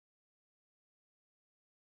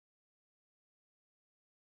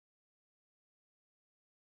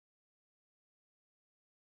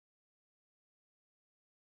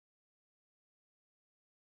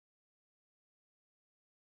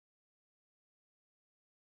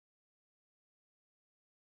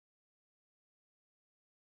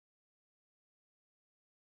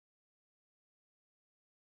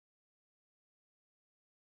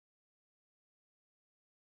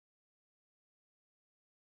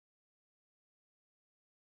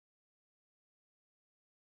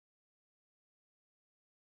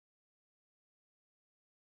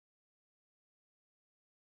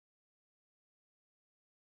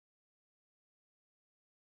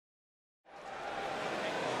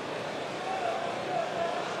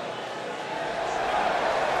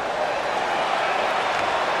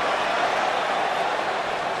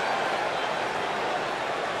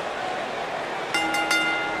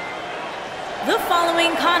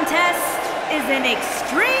following contest is an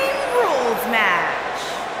Extreme Rules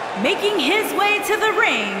match. Making his way to the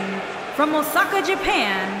ring from Osaka,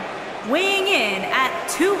 Japan, weighing in at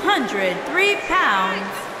 203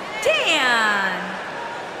 pounds, Dan.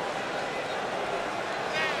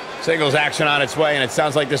 Singles action on its way, and it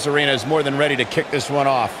sounds like this arena is more than ready to kick this one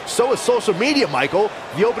off. So is social media, Michael.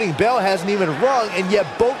 The opening bell hasn't even rung, and yet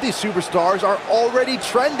both these superstars are already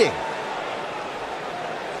trending.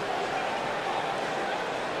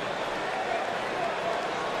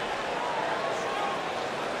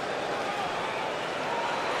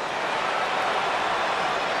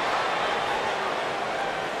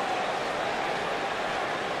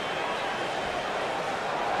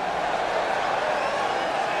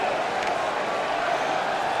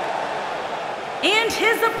 And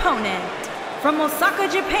his opponent, from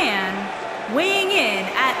Osaka, Japan, weighing in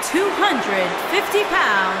at 250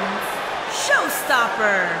 pounds,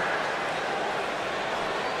 Showstopper.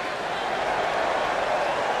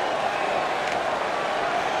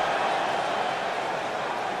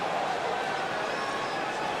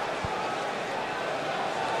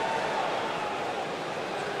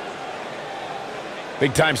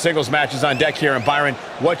 Big-time singles matches on deck here, and Byron,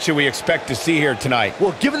 what should we expect to see here tonight?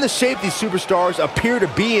 Well, given the shape these superstars appear to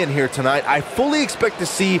be in here tonight, I fully expect to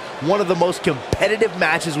see one of the most competitive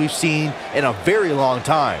matches we've seen in a very long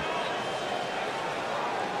time.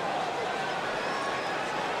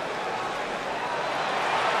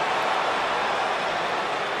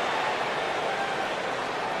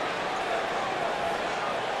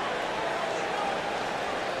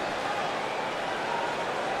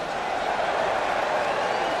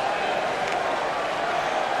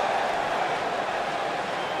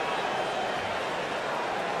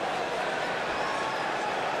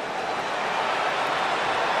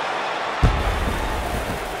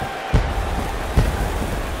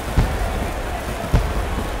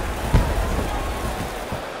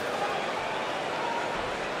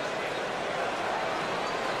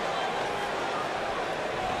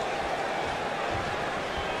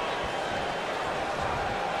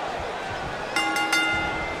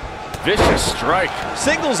 Vicious strike.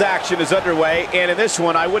 Singles action is underway, and in this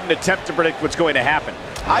one, I wouldn't attempt to predict what's going to happen.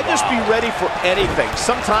 I'd just be ready for anything.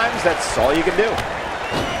 Sometimes that's all you can do.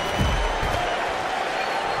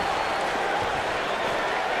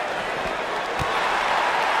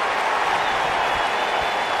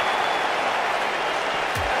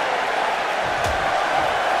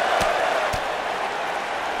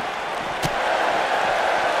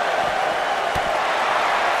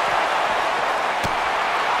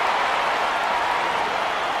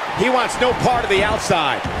 He wants no part of the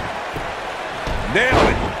outside. Nailed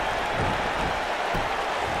it.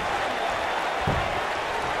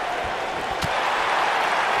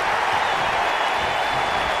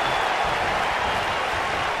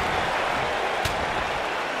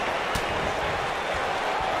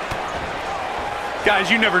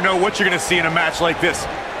 Guys, you never know what you're going to see in a match like this.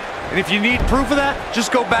 And if you need proof of that,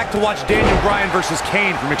 just go back to watch Daniel Bryan versus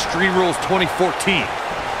Kane from Extreme Rules 2014.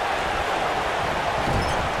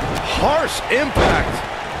 Harsh impact.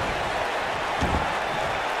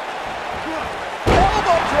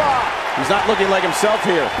 Elbow drop. He's not looking like himself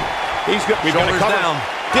here. He's going to cover. Down.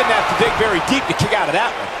 Didn't have to dig very deep to kick out of that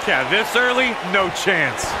one. Yeah, this early, no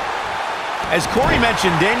chance. As Corey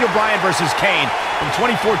mentioned, Daniel Bryan versus Kane from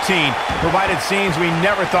 2014 provided scenes we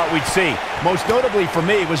never thought we'd see. Most notably for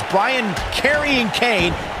me was Bryan carrying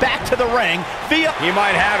Kane back to the ring via... He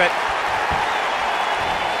might have it.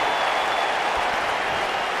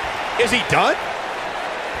 Is he done?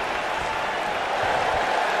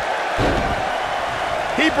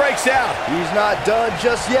 He breaks out. He's not done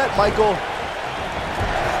just yet, Michael.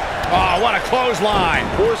 Oh, what a clothesline.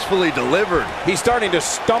 Forcefully delivered. He's starting to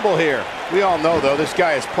stumble here. We all know, though, this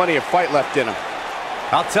guy has plenty of fight left in him.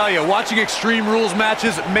 I'll tell you, watching Extreme Rules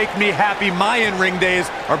matches make me happy my in-ring days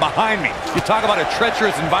are behind me. You talk about a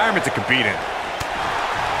treacherous environment to compete in.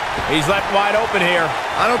 He's left wide open here.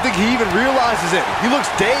 I don't think he even realizes it. He looks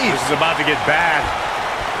dazed. This is about to get bad.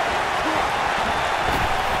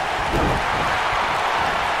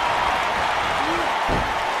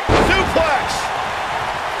 Suplex.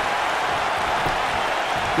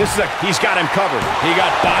 He's got him covered. He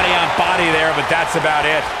got body on body there, but that's about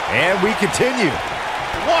it. And we continue.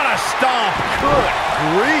 What a stomp. Good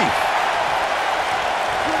grief.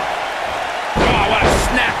 Oh, what a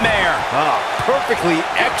snapmare. Oh, perfectly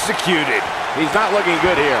executed. He's not looking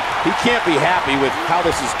good here. He can't be happy with how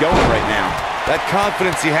this is going right now. That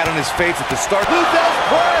confidence he had on his face at the start. Luthez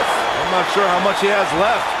press. I'm not sure how much he has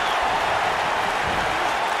left.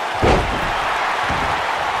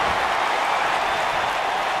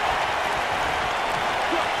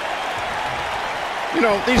 You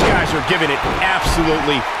know, these guys are giving it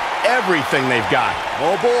absolutely everything they've got.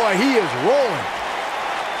 Oh boy, he is rolling.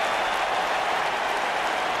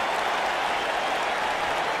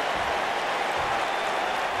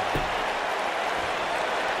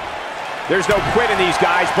 There's no quit in these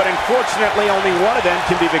guys, but unfortunately only one of them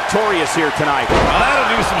can be victorious here tonight. Well, that'll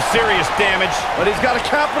do some serious damage. But he's got to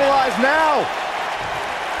capitalize now.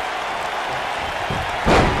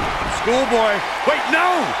 Schoolboy. Wait,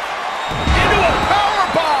 no! Into a power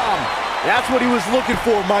bomb. That's what he was looking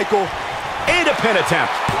for, Michael. And a pin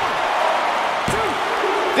attempt.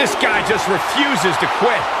 This guy just refuses to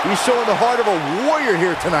quit. He's showing the heart of a warrior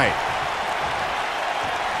here tonight.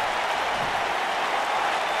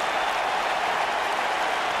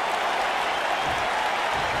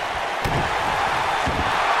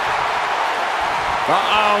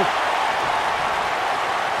 Uh-oh.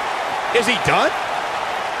 Is he done?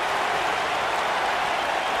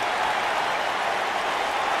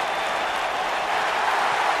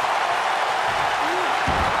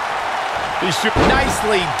 He's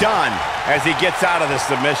nicely done as he gets out of the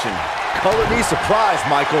submission. Color me surprised,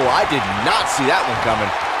 Michael. I did not see that one coming.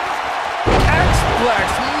 X-Flex,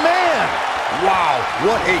 man! Wow,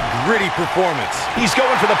 what a gritty performance. He's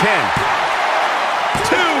going for the pin.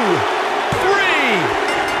 2, 3.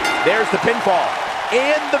 There's the pinfall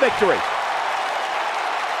and the victory.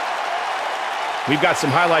 We've got some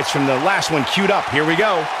highlights from the last one queued up. Here we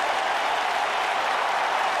go.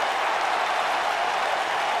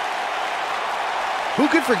 Who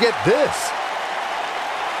could forget this?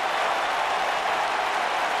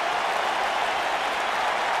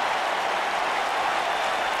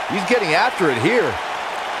 He's getting after it here.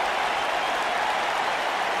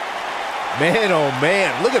 Man, oh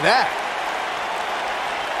man, look at that.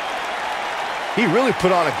 He really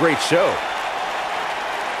put on a great show.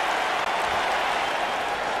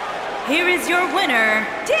 Here is your winner,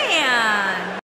 Daniel.